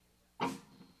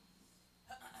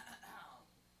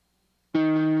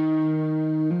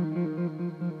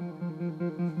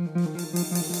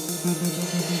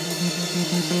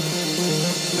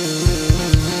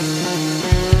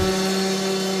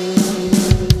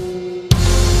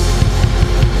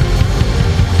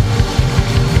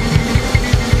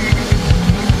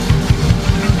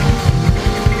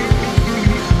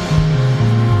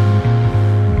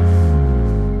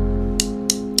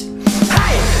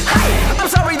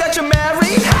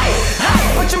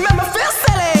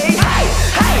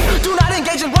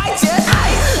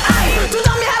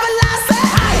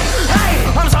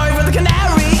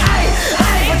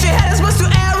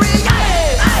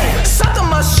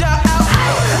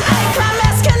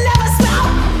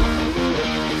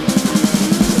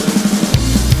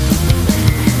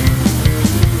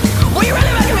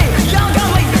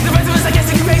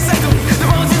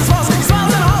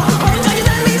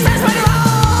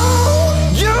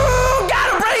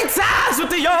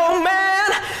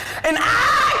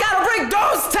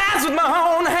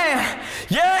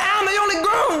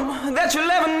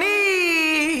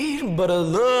but it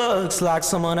looks like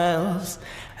someone else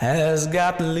has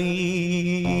got the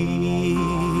lead.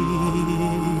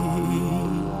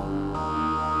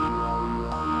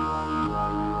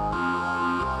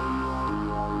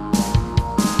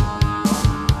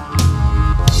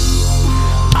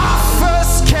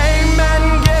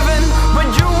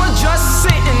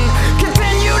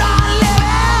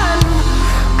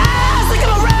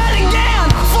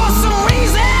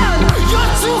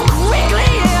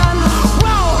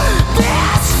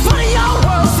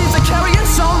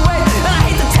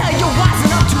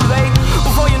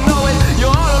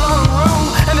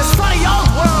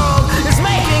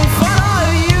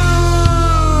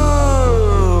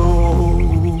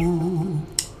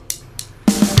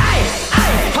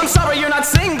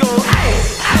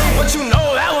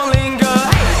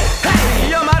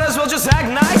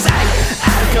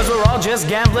 Just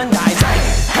gambling nights.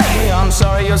 Hey, I'm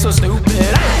sorry you're so stupid.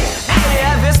 Hey,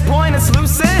 at this point it's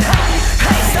lucid.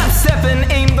 Hey, stop stepping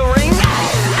in the ring.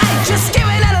 Hey, just give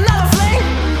it another fling.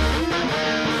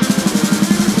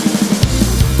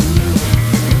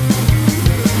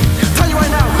 Tell you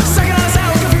right now, second on the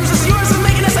sound confuses yours and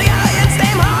making this a it's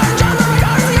damn hard. John the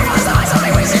regards of your first time,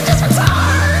 something we should just return.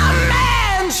 A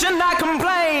man should not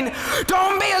complain.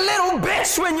 Don't be a little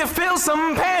bitch when you feel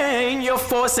some pain. You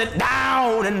force it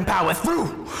down and power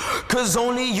through, 'cause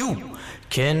only you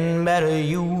can better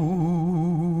you.